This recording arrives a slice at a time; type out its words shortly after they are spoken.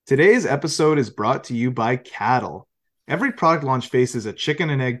Today's episode is brought to you by cattle. Every product launch faces a chicken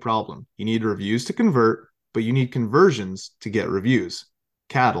and egg problem. You need reviews to convert, but you need conversions to get reviews.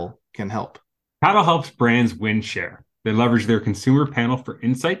 Cattle can help. Cattle helps brands win share. They leverage their consumer panel for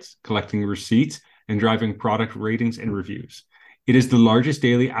insights, collecting receipts, and driving product ratings and reviews. It is the largest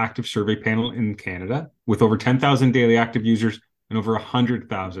daily active survey panel in Canada, with over 10,000 daily active users and over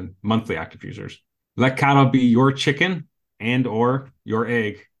 100,000 monthly active users. Let cattle be your chicken and or your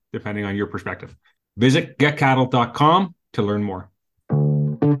egg, depending on your perspective. Visit getcattle.com to learn more.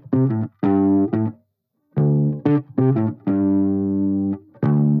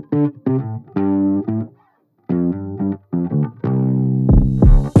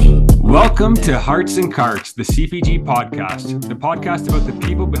 Welcome to Hearts and Carts, the CPG podcast, the podcast about the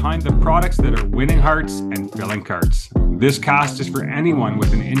people behind the products that are winning hearts and filling carts. This cast is for anyone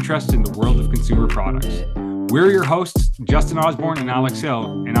with an interest in the world of consumer products. We're your hosts, Justin Osborne and Alex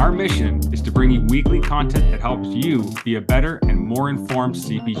Hill, and our mission is to bring you weekly content that helps you be a better and more informed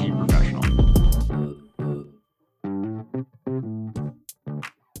CPG professional.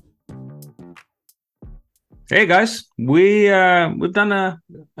 Hey guys, we've done a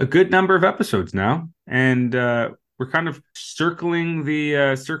good number of episodes now, and we're kind of circling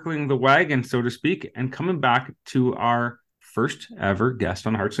the wagon, so to speak, and coming back to our first ever guest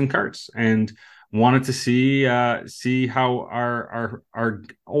on Hearts and Carts, and wanted to see how our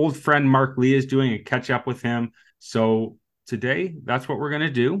old friend Mark Lee is doing and catch up with him. So today, that's what we're going to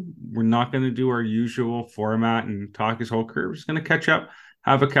do. We're not going to do our usual format and talk his whole career. We're just going to catch up,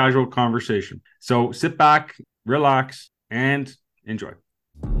 have a casual conversation. So sit back, relax, and enjoy.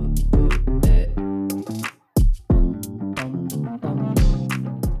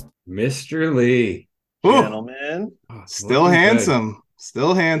 Mr. Lee. Gentlemen. Still handsome. Good.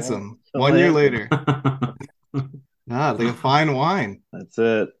 Still handsome. Yeah, 1 year later. Like a fine wine. That's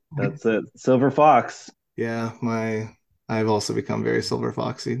it. Silver fox. Yeah, I've also become very silver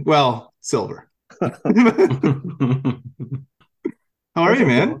foxy. Well, silver. How are you,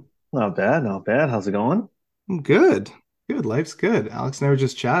 man? Not bad. How's it going? I'm good. Life's good. Alex and I were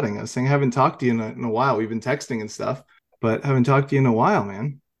just chatting. I was saying I haven't talked to you in a while. We've been texting and stuff, but haven't talked to you in a while,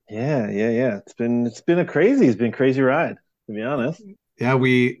 man. Yeah. It's been a crazy ride, to be honest. Yeah,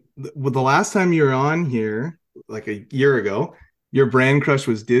 the last time you were on here, like a year ago, your brand crush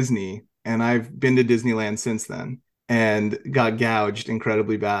was Disney, and I've been to Disneyland since then and got gouged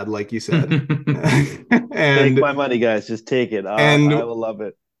incredibly bad, like you said. And take my money, guys. Just take it. I will love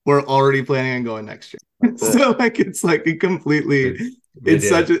it. We're already planning on going next year. So it's like a completely it's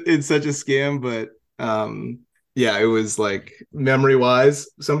such a scam, but yeah, it was like memory wise,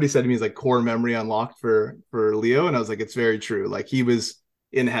 somebody said to me, it's like core memory unlocked for Leo, and I was like, it's very true. Like he was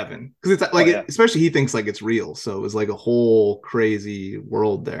in heaven, because it's like especially he thinks like it's real, so it was like a whole crazy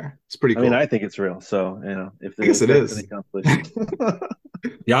world there. It's pretty cool. I mean, I think it's real, so if I guess it is.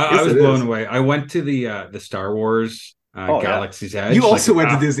 Yeah, I was blown away. I went to the Star Wars Galaxy's Edge. You also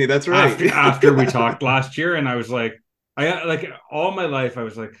went to Disney, that's right. After we talked last year, and I was like, all my life I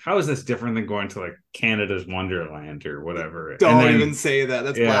was like, how is this different than going to like Canada's Wonderland or whatever? Don't even say that.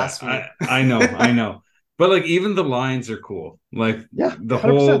 That's blasphemy. I know. But like even the lines are cool. Like the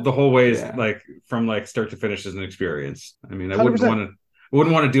 100%. whole way is like from like start to finish is an experience. I mean, I wouldn't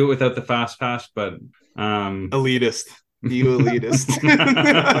want to do it without the fast pass, but elitist. You elitist.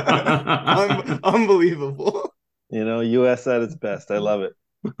 Unbelievable. US at its best. I love it.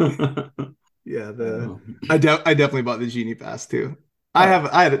 Yeah, I definitely bought the Genie Pass too. I had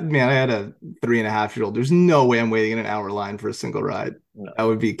a 3.5-year-old. There's no way I'm waiting in an hour line for a single ride. No, that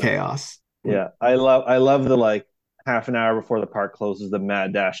would be chaos. Yeah, I love the like half an hour before the park closes, the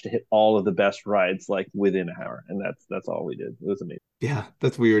mad dash to hit all of the best rides like within an hour, and that's all we did. It was amazing. Yeah,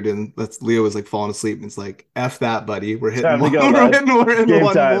 that's weird. And Leo was like falling asleep, and it's like, F that, buddy. We're hitting one. We're hitting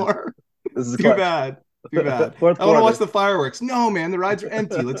one time. More. This is too bad. I want to watch the fireworks. No, man, the rides are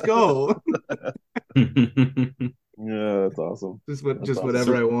empty. Let's go. Yeah, that's awesome. Just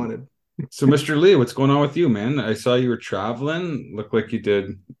whatever I wanted. So, Mr. Lee, what's going on with you, man? I saw you were traveling. Looked like you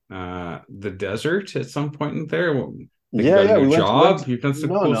did the desert at some point in there. We went. You've done some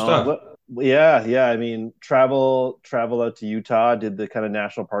cool stuff. Yeah. I mean, travel out to Utah. Did the kind of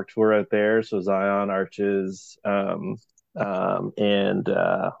national park tour out there. So Zion, Arches, and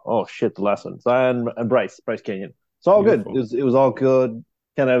the last one, Zion and Bryce Canyon. It's all Beautiful. Good. It was all good.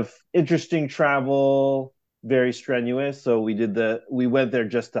 Kind of interesting travel. Very strenuous. So we went there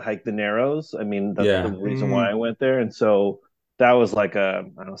just to hike the Narrows. I mean, that's the reason why I went there. And so that was like a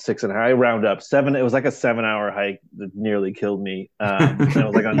 6.5. I round up 7. It was like a 7-hour hike that nearly killed me. And I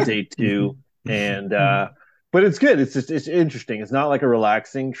was like on day 2, and but it's good. It's interesting. It's not like a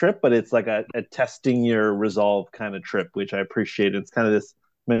relaxing trip, but it's like a testing your resolve kind of trip, which I appreciate. It's kind of this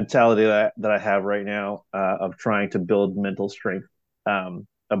mentality that I have right now of trying to build mental strength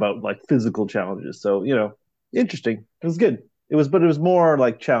about like physical challenges. So interesting. It was good. But it was more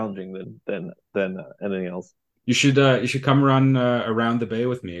like challenging than anything else. You should come run around the bay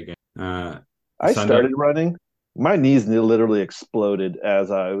with me again. I Signed up. started running. My knees literally exploded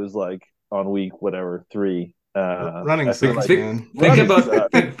as I was like on week whatever 3. Running I feel sucks, like man. running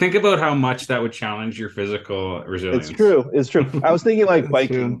sucks. Think about how much that would challenge your physical It's resilience. true. It's true. I was thinking like That's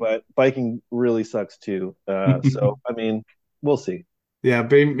biking, true. but biking really sucks too. So I mean, we'll see. Yeah,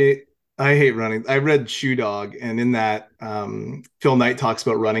 I hate running. I read Shoe Dog, and in that, Phil Knight talks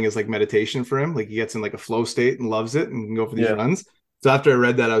about running as like meditation for him. Like he gets in like a flow state and loves it and can go for these Yeah. runs. So after I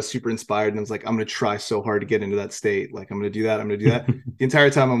read that, I was super inspired and I was like, I'm gonna try so hard to get into that state. Like I'm gonna do that. I'm gonna do that. The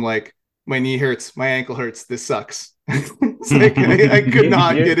entire time I'm like, my knee hurts, my ankle hurts. This sucks. It's like I could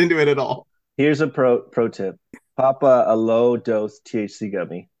not get into it at all. Here's a pro tip: pop a low dose THC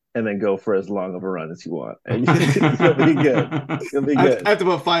gummy, and then go for as long of a run as you want, and you'll be good. You'll be I good. have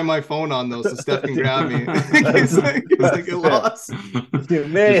to find my phone on though, so Steph can grab me in That's, case I that's get fair. lost. You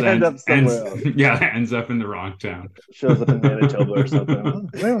may Just end up somewhere else. yeah, ends up in the wrong town. Shows up in Manitoba or something.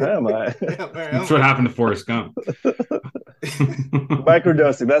 Where am I? Yeah, where That's am what I? happened to Forrest Gump.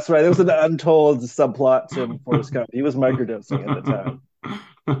 Microdosing. That's right. There was an untold subplot to Forrest Gump. He was microdosing at the time.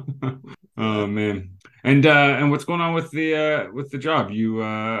 Oh Yeah. man. And what's going on with the job? You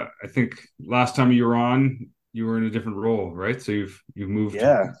I think last time you were on, you were in a different role, right? So you've moved.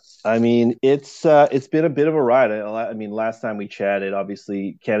 Yeah, I mean it's been a bit of a ride. I mean, last time we chatted,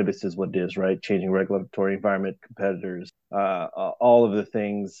 obviously cannabis is what it is, right? Changing regulatory environment, competitors, all of the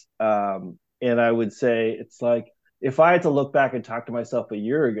things. And I would say it's like if I had to look back and talk to myself a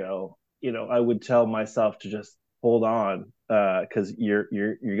year ago, I would tell myself to just hold on, because you're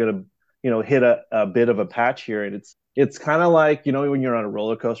gonna hit a bit of a patch here, and it's kind of like when you're on a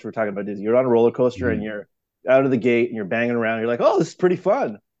roller coaster. We're talking about Disney. You're on a roller coaster and Mhm. you're out of the gate and you're banging around. You're like, oh, this is pretty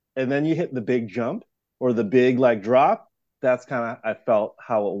fun. And then you hit the big jump or the big like drop. That's kind of I felt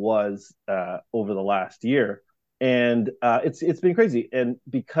how it was over the last year, and it's been crazy. And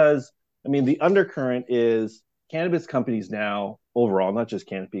because I mean the undercurrent is cannabis companies now overall, not just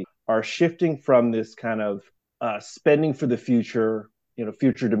Canopy, are shifting from this kind of spending for the future,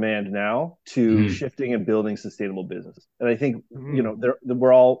 future demand now to Mhm. shifting and building sustainable businesses. And I think Mhm.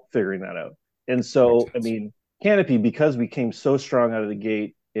 we're all figuring that out. And Makes so, I sense. mean, Canopy, because we came so strong out of the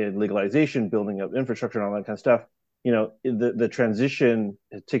gate in legalization, building up infrastructure and all that kind of stuff, the transition,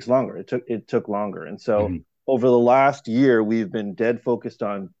 it takes longer. It took longer. And so Mhm. over the last year, we've been dead focused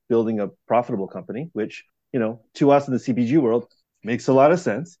on building a profitable company, which, to us in the CPG world makes a lot of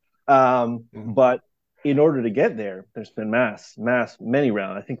sense. Yeah. But in order to get there, there's been many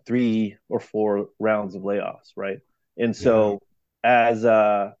rounds. I think 3 or 4 rounds of layoffs, right? And Yeah. so as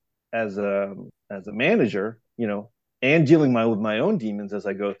as a as a manager, and dealing with my own demons as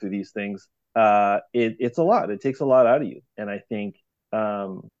I go through these things, it's a lot. It takes a lot out of you. And I think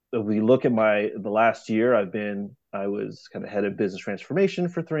if we look at the last year, I was kind of head of business transformation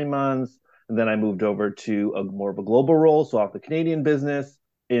for 3 months, and then I moved over to a more of a global role, so off the Canadian business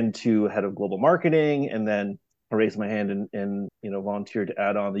into head of global marketing, and then I raised my hand and volunteered to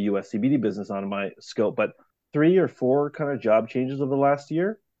add on the US CBD business onto my scope. But 3 or 4 kind of job changes over the last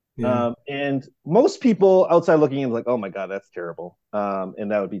year. Yeah. And most people outside looking in like, oh my God, that's terrible.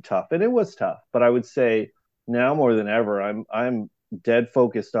 And that would be tough. And it was tough. But I would say now more than ever, I'm dead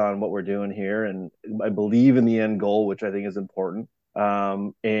focused on what we're doing here. And I believe in the end goal, which I think is important.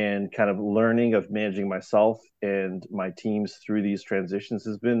 And kind of learning of managing myself and my teams through these transitions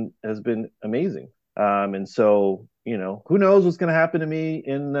has been amazing. And so, who knows what's going to happen to me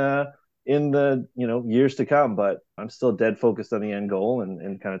in the years to come, but I'm still dead focused on the end goal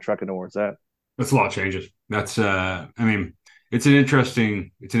and kind of trucking towards that. That's a lot of changes. That's I mean, it's an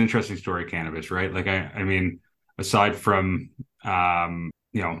interesting story, cannabis, right? Like I mean, aside from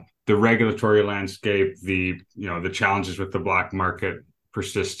the regulatory landscape, the challenges with the black market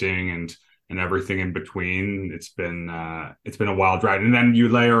persisting and everything in between, it's been a wild ride. And then you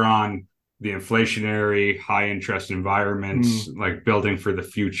layer on the inflationary, high interest environments, Mm. like building for the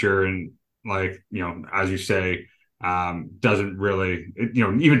future and like, as you say, doesn't really,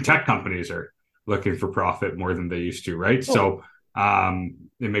 even tech companies are looking for profit more than they used to, right? Oh, So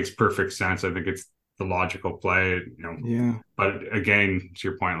it makes perfect sense. I think it's the logical play. Yeah. But again, to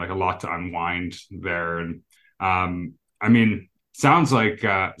your point, like a lot to unwind there. And I mean, sounds like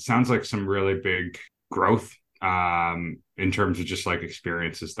some really big growth in terms of just like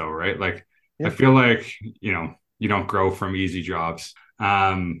experiences though, right? Like I feel like, you don't grow from easy jobs.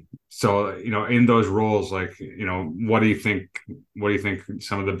 So, in those roles, like, what do you think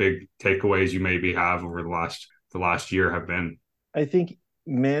some of the big takeaways you maybe have over the last year have been? I think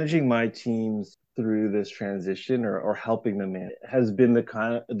managing my teams through this transition, or helping them manage, has been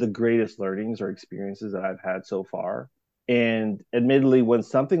the greatest learnings or experiences that I've had so far. And admittedly, when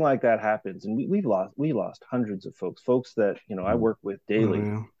something like that happens, and we lost hundreds of folks that I work with Oh,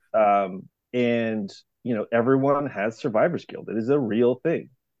 daily, yeah. and everyone has survivor's guilt. It is a real thing,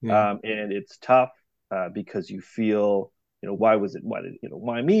 Yeah. and it's tough, because you feel, why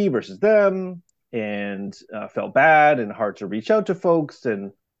me versus them, and felt bad and hard to reach out to folks,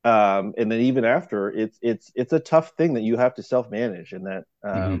 and then even after, it's a tough thing that you have to self manage, and that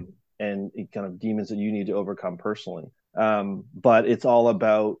Hmm. and it kind of demons that you need to overcome personally. But it's all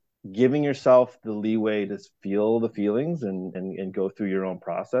about giving yourself the leeway to feel the feelings, and go through your own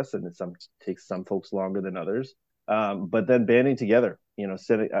process, and it takes some folks longer than others. But then banding together,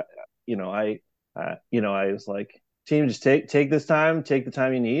 sitting, I was like, team, just take this time, take the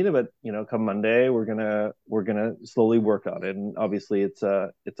time you need, but come Monday, we're gonna slowly work on it, and obviously it's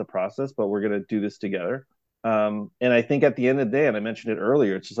a process, but we're gonna do this together. And I think at the end of the day, and I mentioned it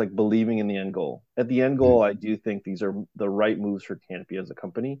earlier, it's just like believing in the end goal. At the end goal, I do think these are the right moves for Canopy as a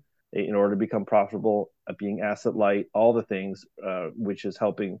company in order to become profitable, being asset light, all the things, which is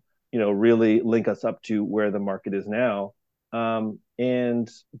helping, really link us up to where the market is now, and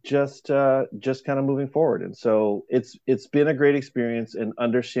just kind of moving forward. And so it's been a great experience in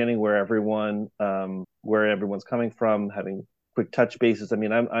understanding where everyone's coming from, having quick touch bases. I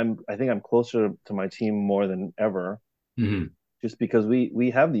mean, I think I'm closer to my team more than ever, Hmm. just because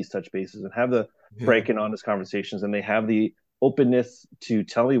we have these touch bases and have the Yeah. frank and honest conversations, and they have the openness to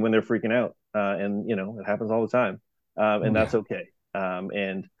tell me when they're freaking out, and it happens all the time, and Mm. that's Yeah. okay.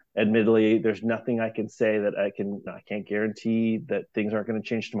 And admittedly, there's nothing I can say that I can't guarantee that things aren't going to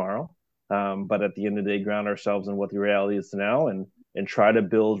change tomorrow. But at the end of the day, ground ourselves in what the reality is now, and try to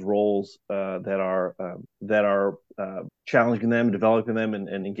build roles, that are challenging them, developing them,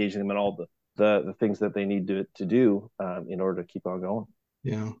 and engaging them in all the things that they need to do, in order to keep on going.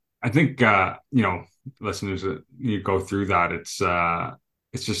 Yeah. I think listeners, that you go through that, it's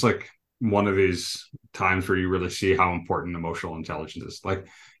just like one of these times where you really see how important emotional intelligence is. Like,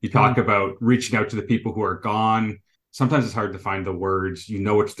 you Mm. talk about reaching out to the people who are gone. Sometimes it's hard to find the words.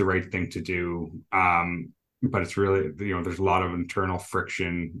 It's the right thing to do. But it's really, there's a lot of internal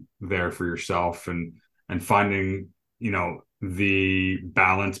friction there for yourself, and finding, the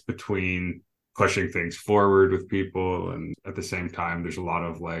balance between pushing things forward with people, and at the same time there's a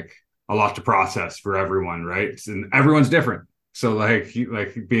lot to process for everyone, right? And everyone's different, so like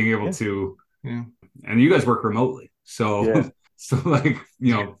being able Yeah, to, Yeah. and you guys work remotely, yeah, so so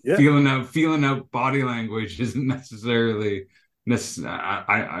yeah, feeling out body language isn't necessarily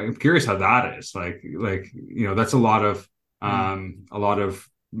I'm curious how that is, that's Yeah. a lot of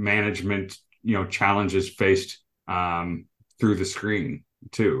management, challenges faced, through the screen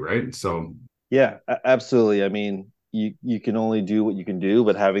too, right? So yeah. Absolutely. I mean, you can only do what you can do,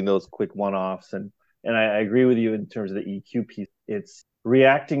 but having those quick one-offs, and I agree with you in terms of the EQ piece. It's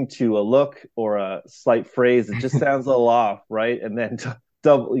reacting to a look or a slight phrase that just sounds a little off, right? And then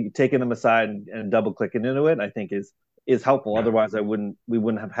double taking them aside, and double clicking into it, I think is helpful. yeah. Otherwise, we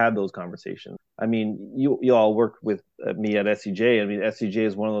wouldn't have had those conversations. I mean, you all work with me at SCJ. I mean, SCJ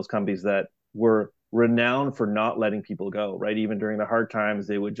is one of those companies that were renowned for not letting people go, right? Even during the hard times,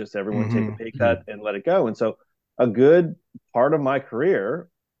 they would just everyone take a Hmm. pay cut Mhm. and let it go. And so, a good part of my career,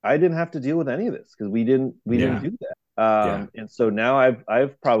 I didn't have to deal with any of this, because we didn't Yeah. do that. Yeah. And so now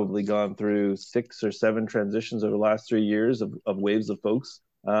I've probably gone through 6 or 7 transitions over the last 3 years of waves of folks,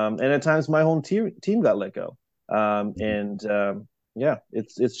 and at times my whole team got let go. And Yeah,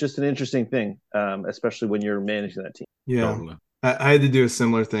 it's just an interesting thing, especially when you're managing that team. Yeah. Totally. I had to do a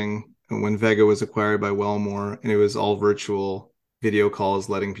similar thing when Vega was acquired by Wellmore, and it was all virtual video calls,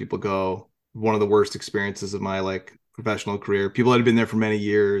 letting people go. One of the worst experiences of my like professional career. People that had been there for many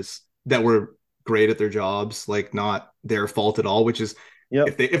years that were great at their jobs, like not their fault at all, which is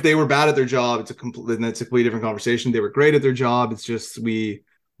Yep. if they were bad at their job, it's a completely different conversation. They were great at their job. It's just we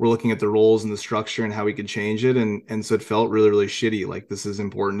were looking at the roles and the structure and how we could change it. And so it felt really, really shitty. Like this is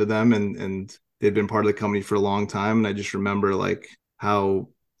important to them, and they've been part of the company for a long time. And I just remember like how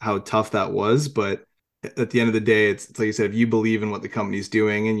tough that was. But at the end of the day, it's like you said, if you believe in what the company's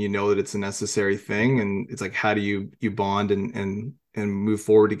doing and you know that it's a necessary thing, and it's like how do you bond and move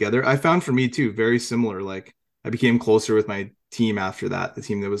forward together. I found for me too, very similar. Like I became closer with my team after that, the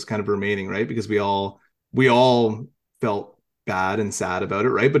team that was kind of remaining, right? Because we all felt bad and sad about it,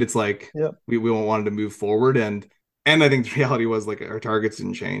 right? But it's like Yep. we wanted to move forward, and I think the reality was like our targets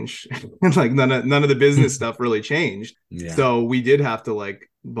didn't change, and like none of the business stuff really changed. Yeah. So we did have to like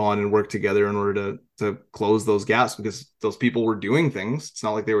bond and work together in order to close those gaps, because those people were doing things. It's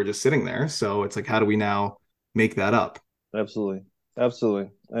not like they were just sitting there. So it's like, how do we now make that up? Absolutely.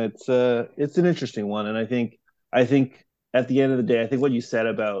 Absolutely. It's an interesting one. And I think at the end of the day, I think what you said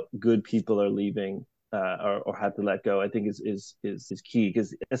about good people are leaving, or had to let go, I think is key,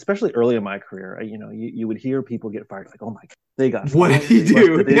 because especially early in my career, you would hear people get fired, like, oh my God, they got What fired. did he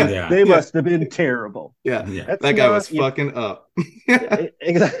do? They must have been terrible. Yeah. That's That guy was fucking up.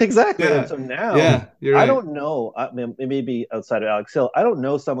 Exactly. Yeah. And so now, you're I right. don't know. I mean, it may be outside of Alex Hill. I don't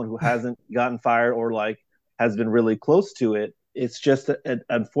know someone who hasn't gotten fired or like has been really close to it. It's just an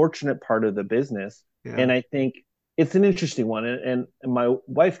unfortunate part of the business. Yeah. And I think it's an interesting one. And my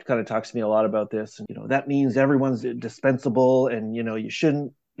wife kind of talks to me a lot about this. And, that means everyone's dispensable, and, you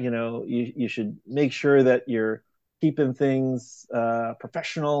shouldn't, you should make sure that you're keeping things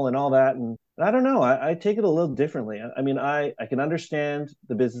professional and all that. And I don't know. I take it a little differently. I mean, I can understand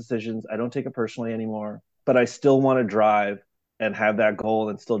the business decisions. I don't take it personally anymore, but I still want to drive and have that goal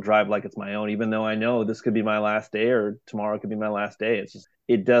and still drive like it's my own, even though I know this could be my last day or tomorrow could be my last day. It's just,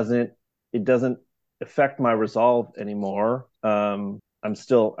 it doesn't affect my resolve anymore. I'm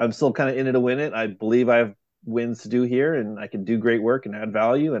still kind of in it to win it. I believe I have wins to do here, and I can do great work and add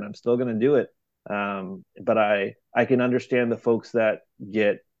value, and I'm still going to do it. But I can understand the folks that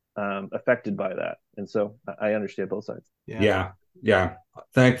get affected by that, and so I understand both sides. Yeah.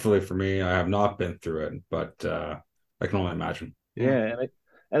 Thankfully for me, I have not been through it, but I can only imagine. Yeah,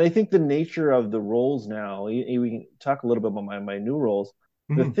 and I think the nature of the roles now, we can talk a little bit about my new roles.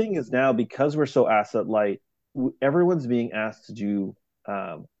 The thing is now, because we're so asset light, everyone's being asked to do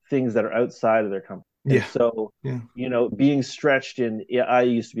things that are outside of their company. And so, being stretched in, I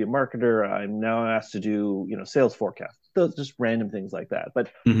used to be a marketer. I'm now asked to do, sales forecasts. Those just random things like that.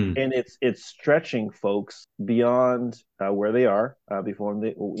 But and it's stretching folks beyond where they are before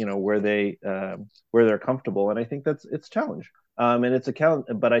they, where they're comfortable. And I think it's a challenge. And it's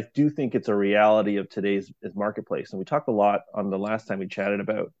but I do think it's a reality of today's marketplace. And we talked a lot on the last time we chatted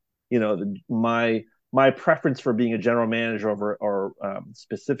about, my preference for being a general manager over or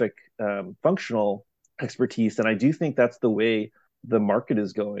specific functional expertise. And I do think that's the way the market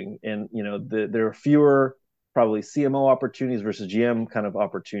is going. And, there are fewer probably CMO opportunities versus GM kind of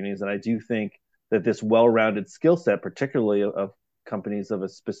opportunities. And I do think that this well-rounded skill set, particularly of companies of a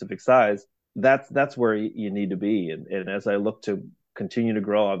specific size, that's where you need to be. And as I look to continue to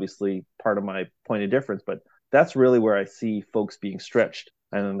grow, obviously part of my point of difference, but that's really where I see folks being stretched.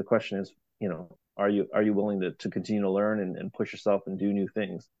 And then the question is, are you willing to continue to learn and push yourself and do new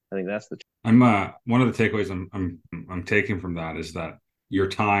things? I think that's I'm one of the takeaways I'm taking from that is that your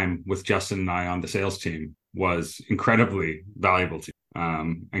time with Justin and I on the sales team was incredibly valuable to you,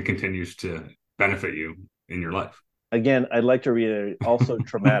 and continues to benefit you in your life. Again, I'd like to reiterate, also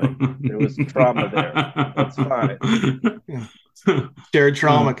traumatic. There was trauma there. That's fine. Yeah. Shared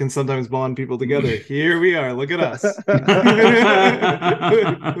trauma can sometimes bond people together. Here we are. Look at us. Who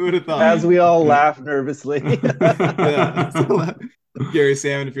would have thought? As we all laugh nervously. Gary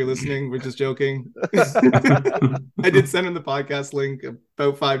Salmon, if you're listening, we're just joking. I did send him the podcast link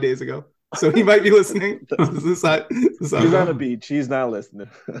about 5 days ago, so he might be listening. He's on the beach. He's not listening.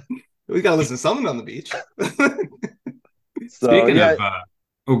 We got to listen to someone on the beach. Speaking of,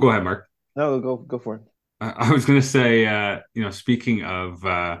 go ahead, Mark. No, go for it. I was going to say, speaking of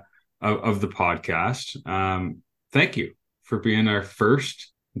the podcast, thank you for being our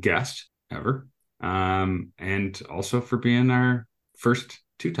first guest ever, and also for being our first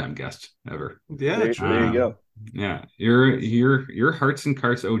two-time guest ever. Yeah, there you go. Yeah, you're Hearts and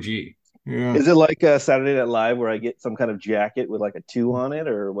Carts OG. Yeah. Is it like Saturday Night Live where I get some kind of jacket with like a 2 on it,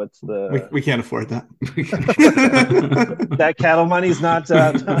 or what's the? We can't afford that. That cattle money's not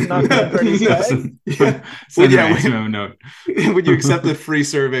for these guys. Note. Would you accept a free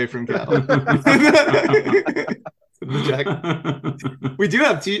survey from cattle? We do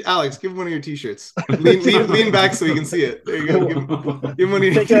have Alex, give him one of your t-shirts. Lean back so you can see it. There you go. Give him one of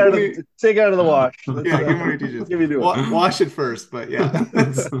your take it out of the wash. Give him one of your t-shirts. Wash it first, but yeah.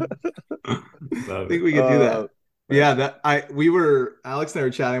 I think we could do that. Yeah, Alex and I were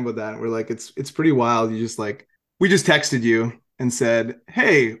chatting about that, and we're like, it's pretty wild. We just texted you and said,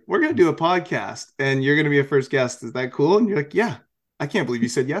 hey, we're gonna do a podcast and you're gonna be a first guest. Is that cool? And you're like, yeah. I can't believe you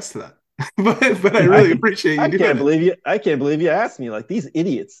said yes to that. but I really appreciate you doing it. I can't believe you asked me. Like, these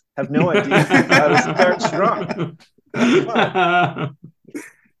idiots have no idea how to start strong.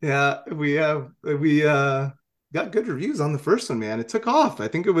 Yeah, we got good reviews on the first one, man. It took off. I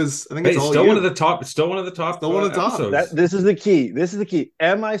think it's all still you. one of the top. Still one of the top. Still one of the top. Episodes. This is the key. This is the key.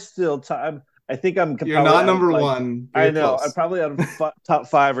 Am I still top? I think I'm. You're not number one. I know. Close. I'm probably out of top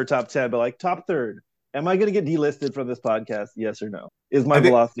 5 or top 10, but like top third. Am I going to get delisted from this podcast? Yes or no? Is my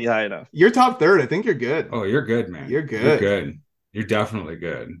velocity high enough? You're top third. I think you're good. Oh, you're good, man. You're good. You're good. You're definitely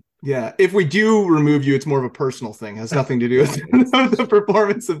good. Yeah. If we do remove you, it's more of a personal thing. It has nothing to do with the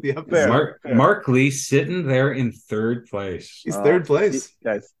performance of the episode. Mark Lee sitting there in third place. He's third place.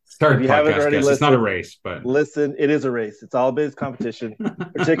 Guys, Start podcast guess. It's not a race, but listen, it is a race. It's all biz competition,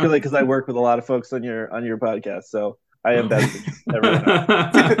 particularly because I work with a lot of folks on your podcast. So I am better than everyone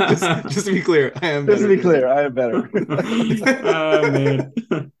else. just to be clear, I am better. Just to be clear, I am better.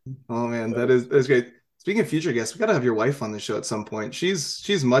 Oh man, that's great. Speaking of future guests, we got to have your wife on the show at some point.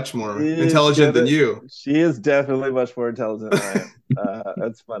 She's much more intelligent than you. She is definitely much more intelligent than I am.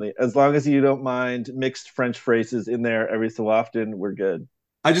 That's funny. As long as you don't mind mixed French phrases in there every so often, we're good.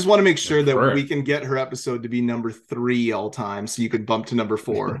 I just want to make sure that we can get her episode to be number 3 all time, so you could bump to number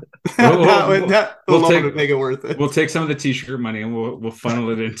 4. That would make it worth it. We'll take some of the t-shirt money and we'll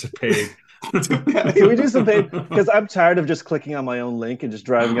funnel it into paid. Can we do some paid? Because I'm tired of just clicking on my own link and just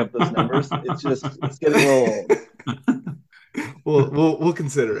driving up those numbers. It's getting a little old. We'll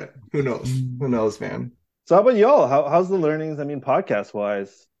consider it. Who knows, man. So how about y'all? How's the learnings? I mean, podcast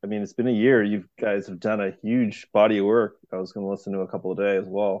wise. I mean, it's been a year. You guys have done a huge body of work. I was going to listen to a couple of days as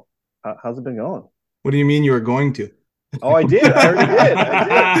well. How's it been going? What do you mean you were going to? Oh, I did. I already did.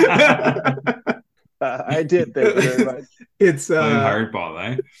 I did. Thank you very much. It's playing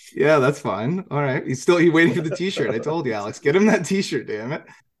hardball, eh? Yeah, that's fine. All right. He's waiting for the t-shirt. I told you, Alex. Get him that t-shirt, damn it.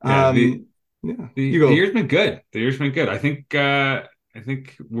 The year's been good. The year's been good. I think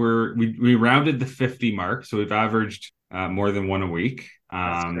we rounded the 50 mark, so we've averaged more than one a week.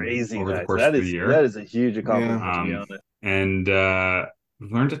 That's crazy, over guys. the course of the year. That is a huge accomplishment, to be honest. And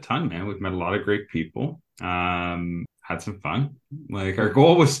we've learned a ton, man. We've met a lot of great people. Had some fun. Like our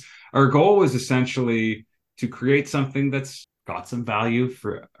goal was essentially to create something that's got some value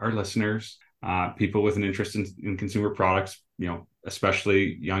for our listeners, people with an interest in consumer products,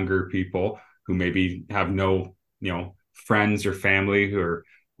 especially younger people who maybe have no, friends or family or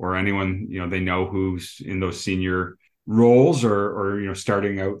anyone, they know who's in those senior roles or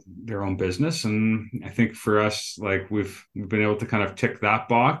starting out their own business. And I think for us, like we've been able to kind of tick that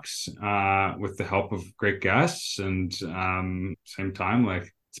box with the help of great guests, and same time,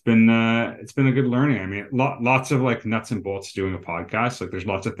 like it's been a good learning. I mean, lots of like nuts and bolts doing a podcast. Like there's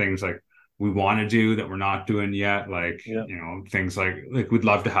lots of things like we want to do that we're not doing yet, like things like we'd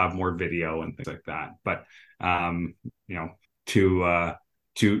love to have more video and things like that, but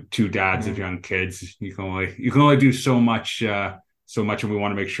two dads of young kids, you can only do so much, and we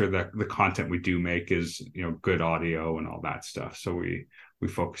want to make sure that the content we do make is good audio and all that stuff, so we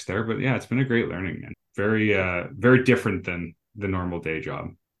focus there. But yeah, it's been a great learning, man. Very different than the normal day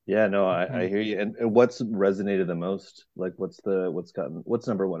job. Yeah, no, I hear you. And what's resonated the most? Like what's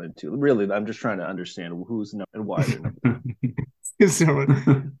number 1 and 2? Really, I'm just trying to understand who's number and why they're number.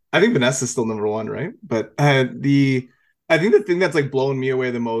 I think Vanessa's still number 1, right? But I think the thing that's like blown me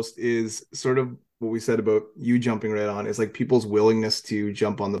away the most is sort of what we said about you jumping right on, is like people's willingness to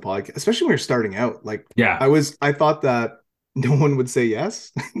jump on the podcast, especially when you're starting out. Like, yeah, I thought that no one would say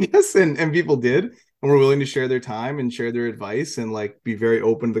yes, and people did, and were willing to share their time and share their advice and like be very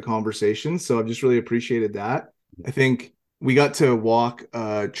open to the conversation. So I've just really appreciated that. I think we got to walk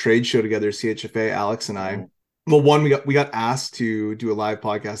a trade show together, CHFA, Alex and I. Well, one, we got asked to do a live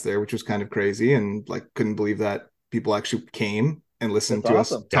podcast there, which was kind of crazy, and like couldn't believe that people actually came and listened to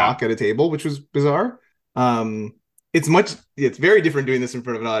us talk at a table, which was bizarre. It's very different doing this in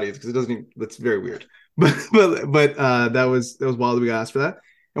front of an audience because that's very weird. But that was wild that we got asked for that.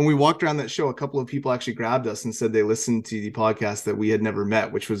 And we walked around that show. A couple of people actually grabbed us and said they listened to the podcast that we had never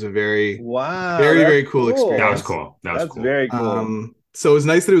met, which was a very very cool experience. That was cool. That's cool. Very cool. So it was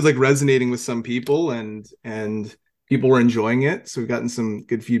nice that it was like resonating with some people and people were enjoying it. So we've gotten some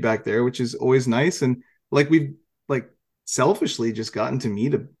good feedback there, which is always nice. And like we've like selfishly just gotten to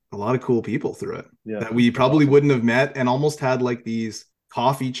meet a lot of cool people through it that we probably wouldn't have met, and almost had like these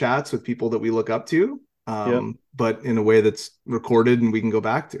coffee chats with people that we look up to, but in a way that's recorded and we can go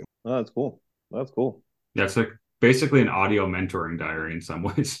back to. Oh, that's cool. Yeah, it's like basically an audio mentoring diary in some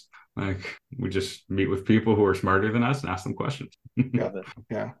ways. Like we just meet with people who are smarter than us and ask them questions. Love it.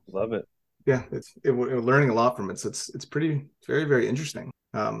 Yeah, we're learning a lot from it. So it's very, very interesting.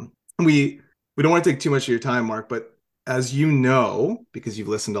 We don't want to take too much of your time, Mark, but as you know, because you've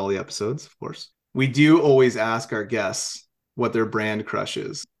listened to all the episodes, of course, we do always ask our guests what their brand crush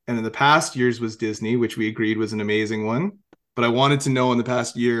is. And in the past years was Disney, which we agreed was an amazing one. But I wanted to know in the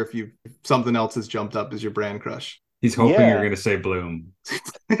past year if something else has jumped up as your brand crush. He's hoping you're going to say Bloom.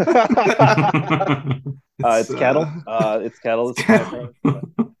 It's Kettle. It's Kettle.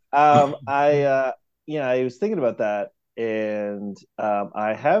 I was thinking about that, and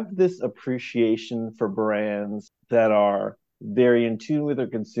I have this appreciation for brands that are very in tune with their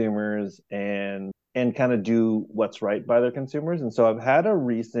consumers and kind of do what's right by their consumers. And so I've had a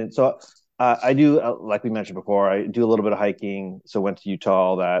recent I do, like we mentioned before, I do a little bit of hiking. So went to Utah,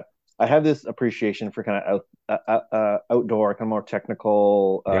 all that. I have this appreciation for kind of outdoor, kind of more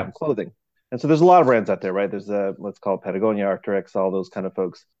technical clothing. And so there's a lot of brands out there, right? There's let's call it Patagonia, Arc'teryx, all those kind of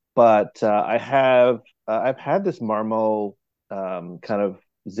folks. But I've had this Marmot kind of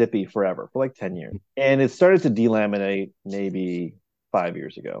zippy forever, for like 10 years. And it started to delaminate maybe 5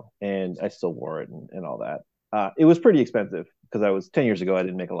 years ago. And I still wore it and all that. It was pretty expensive because I was 10 years ago, I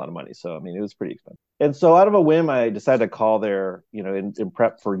didn't make a lot of money. So, I mean, it was pretty expensive. And so out of a whim, I decided to call their, in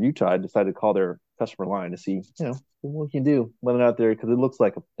prep for Utah, I decided to call their customer line to see, what you can do when they're out there, because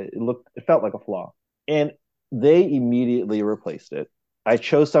it felt like a flaw. And they immediately replaced it. I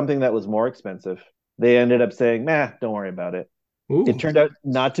chose something that was more expensive. They ended up saying, nah, don't worry about it. Ooh. It turned out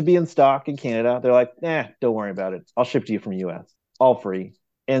not to be in stock in Canada. They're like, nah, don't worry about it. I'll ship to you from US, all free.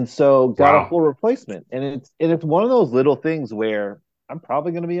 And so got a full replacement. And it's one of those little things where I'm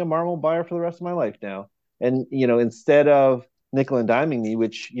probably going to be a Marmot buyer for the rest of my life now. And, instead of nickel and diming me,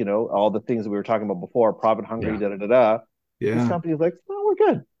 which, all the things that we were talking about before, profit hungry, this company is like, oh, we're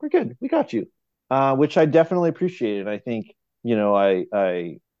good. We got you. Which I definitely appreciated. I think, you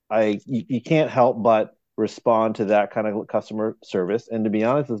can't help but respond to that kind of customer service. And to be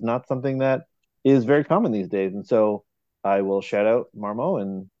honest, it's not something that is very common these days. And so I will shout out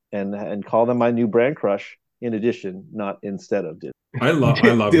Marmot and call them my new brand crush. In addition, not instead of Disney. I love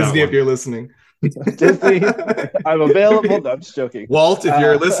Disney. If you're listening, Disney, I'm available. No, I'm just joking. Walt, if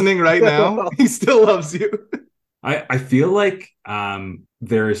you're listening right now, he still loves you. I feel like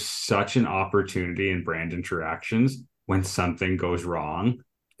there is such an opportunity in brand interactions when something goes wrong,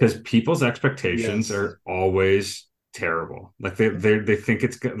 because people's expectations are always terrible. Like they think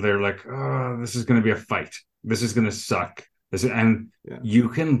they're like, oh, this is going to be a fight. This is going to suck. You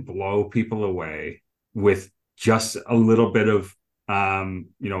can blow people away with just a little bit of,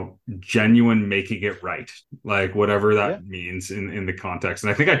 genuine making it right, like whatever that means in the context.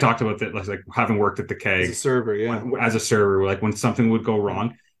 And I think I talked about that, like having worked at the Keg as a server, like when something would go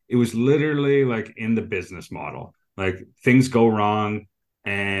wrong, it was literally like in the business model, like things go wrong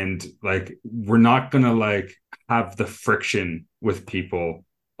and like we're not going to like have the friction with people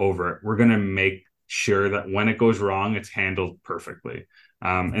over it. We're going to make sure that when it goes wrong, it's handled perfectly.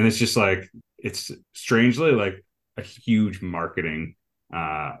 And it's just like, it's strangely like a huge marketing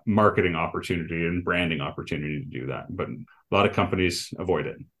opportunity and branding opportunity to do that. But a lot of companies avoid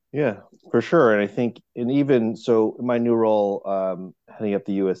it. Yeah, for sure. And I think, and even so, my new role, heading up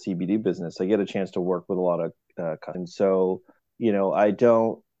the US CBD business, I get a chance to work with a lot of companies. So, I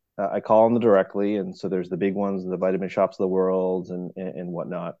call them directly. And so there's the big ones, the Vitamin Shops of the world and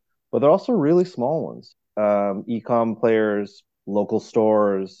whatnot. But they're also really small ones, e-com players, local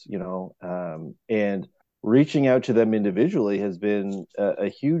stores, and reaching out to them individually has been a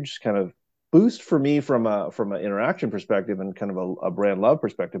huge kind of boost for me from an interaction perspective and kind of a brand love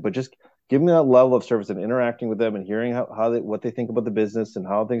perspective. But just giving that level of service and interacting with them and hearing what they think about the business and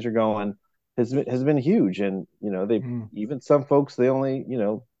how things are going has been huge. And even some folks, they only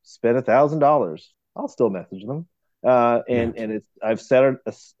spend $1,000. I'll still message them. And I've set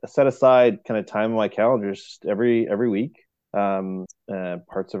aside kind of time in my calendar just every week,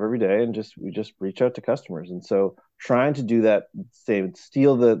 parts of every day, and we just reach out to customers. And so trying to do that same,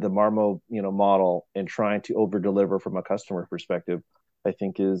 steal the Marmot model and trying to over deliver from a customer perspective, I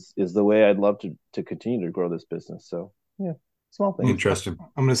think is the way I'd love to continue to grow this business. So small thing. Interesting.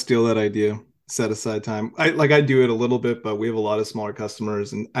 I'm gonna steal that idea. Set aside time. I do it a little bit, but we have a lot of smaller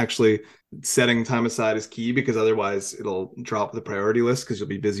customers, and actually setting time aside is key, because otherwise it'll drop the priority list because you'll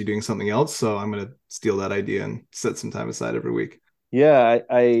be busy doing something else. So I'm going to steal that idea and set some time aside every week. Yeah,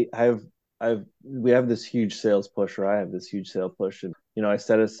 we have this huge sales push, or I have this huge sales push, and I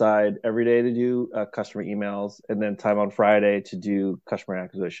set aside every day to do customer emails, and then time on Friday to do customer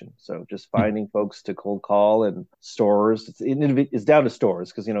acquisition. So just finding folks to cold call, and stores. It's down to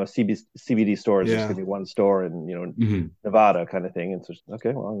stores, because CBD store is just going to be one store in Nevada kind of thing. And so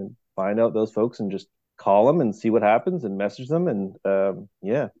okay, well, I'm going to find out those folks and just call them and see what happens and message them, and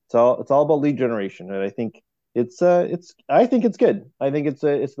it's all about lead generation. And I think I think it's good. I think it's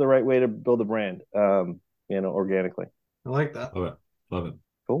the right way to build a brand, organically. I like that. Love it.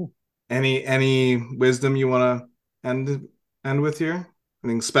 Cool. Any wisdom you want to end with here?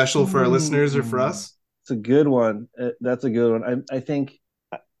 Anything special for our listeners or for us? It's a good one. That's a good one. I think,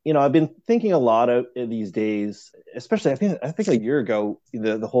 I've been thinking a lot of these days, especially I think a year ago,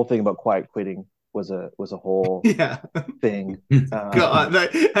 the whole thing about quiet quitting was a whole thing. God,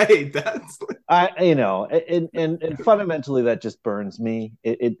 I hate that. And fundamentally that just burns me.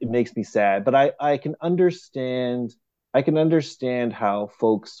 It makes me sad, but I can understand. I can understand how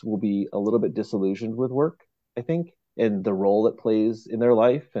folks will be a little bit disillusioned with work, I think, and the role it plays in their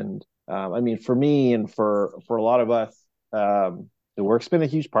life. And I mean, for me and for a lot of us, the work's been a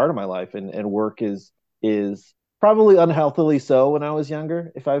huge part of my life, and work is probably unhealthily so when I was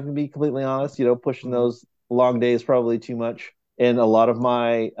younger, if I can be completely honest. Pushing those long days probably too much, and a lot of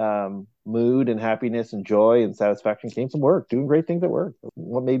my mood and happiness and joy and satisfaction came from work, doing great things at work.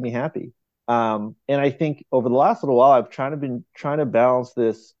 What made me happy. And I think over the last little while, I've been trying to balance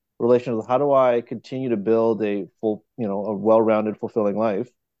this relation of how do I continue to build a full, a well-rounded, fulfilling life,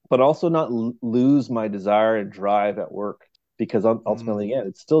 but also not lose my desire and drive at work, because ultimately, again,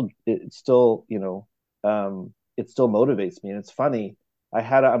 it still, it still motivates me. And it's funny.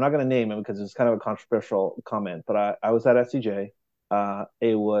 I'm not going to name him because it's kind of a controversial comment, but I was at SCJ. I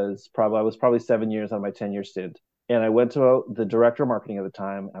was probably 7 years on my 10-year stint. And I went to the director of marketing at the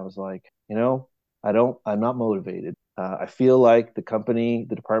time. I was like, I'm not motivated. I feel like the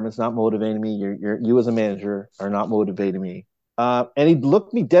department's not motivating me. You as a manager are not motivating me. And he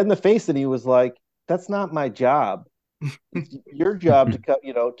looked me dead in the face and he was like, that's not my job. It's your job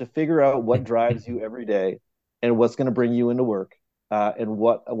to figure out what drives you every day and what's going to bring you into work, and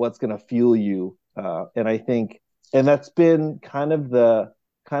what's going to fuel you. And I think, and that's been kind of the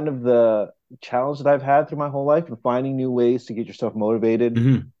challenge that I've had through my whole life, and finding new ways to get yourself motivated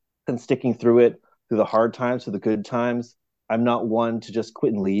and sticking through it, through the hard times, through the good times. I'm not one to just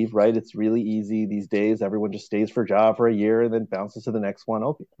quit and leave, right? It's really easy these days. Everyone just stays for a job for a year and then bounces to the next one.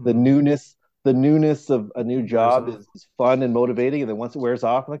 Okay. The newness of a new job is fun and motivating. And then once it wears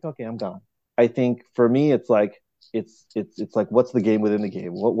off, I'm like, okay, I'm gone. I think for me, it's like, it's like, what's the game within the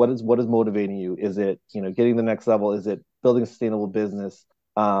game? What is motivating you? Is it, getting the next level? Is it building a sustainable business?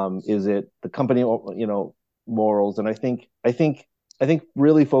 Is it the company, morals? And I think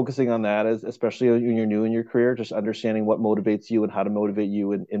really focusing on that, especially when you're new in your career, just understanding what motivates you and how to motivate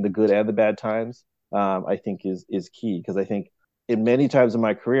you in the good and the bad times, I think is key. Because I think in many times in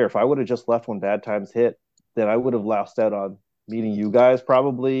my career, if I would have just left when bad times hit, then I would have lost out on meeting you guys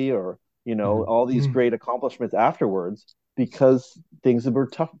probably, or, all these great accomplishments afterwards, because things were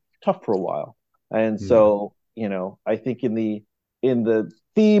tough for a while. And so, I think in the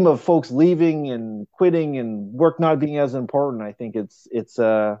theme of folks leaving and quitting and work not being as important, I think I'd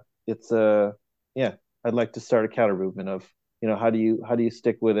like to start a counter movement of, how do you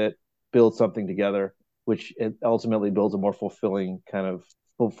stick with it, build something together, which it ultimately builds a more fulfilling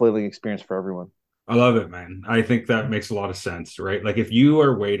experience for everyone. I love it, man. I think that makes a lot of sense, right? Like if you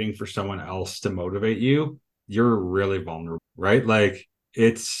are waiting for someone else to motivate you, you're really vulnerable, right? Like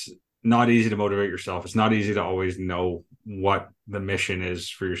it's not easy to motivate yourself. It's not easy to always know what the mission is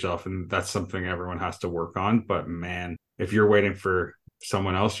for yourself. And that's something everyone has to work on. But man, if you're waiting for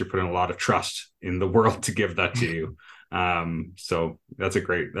someone else, you're putting a lot of trust in the world to give that to you. So that's a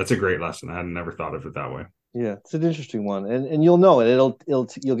great lesson. I had never thought of it that way. Yeah, it's an interesting one. And you'll know it.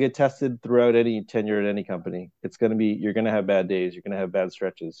 You'll get tested throughout any tenure at any company. You're going to have bad days. You're going to have bad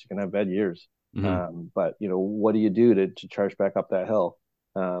stretches. You're going to have bad years. But what do you do to charge back up that hill?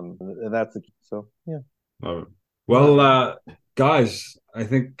 And that's the key. So yeah. Love it. Well, guys, I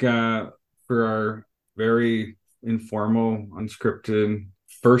think for our very informal, unscripted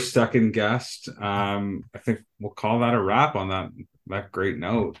second guest, I think we'll call that a wrap on that great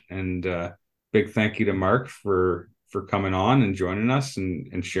note. And big thank you to Mark for coming on and joining us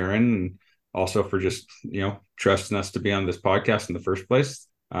and sharing, and also for just trusting us to be on this podcast in the first place,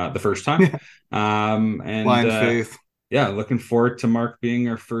 the first time. And blind faith. Yeah, looking forward to Mark being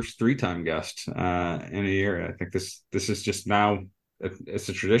our first 3-time guest in a year. I think this is just now it's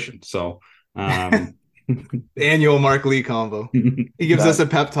a tradition. So annual Mark Lee combo. He gives us a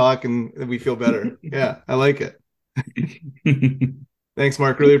pep talk and we feel better. Yeah, I like it. Thanks,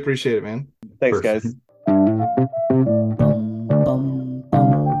 Mark. Really appreciate it, man. Thanks, guys.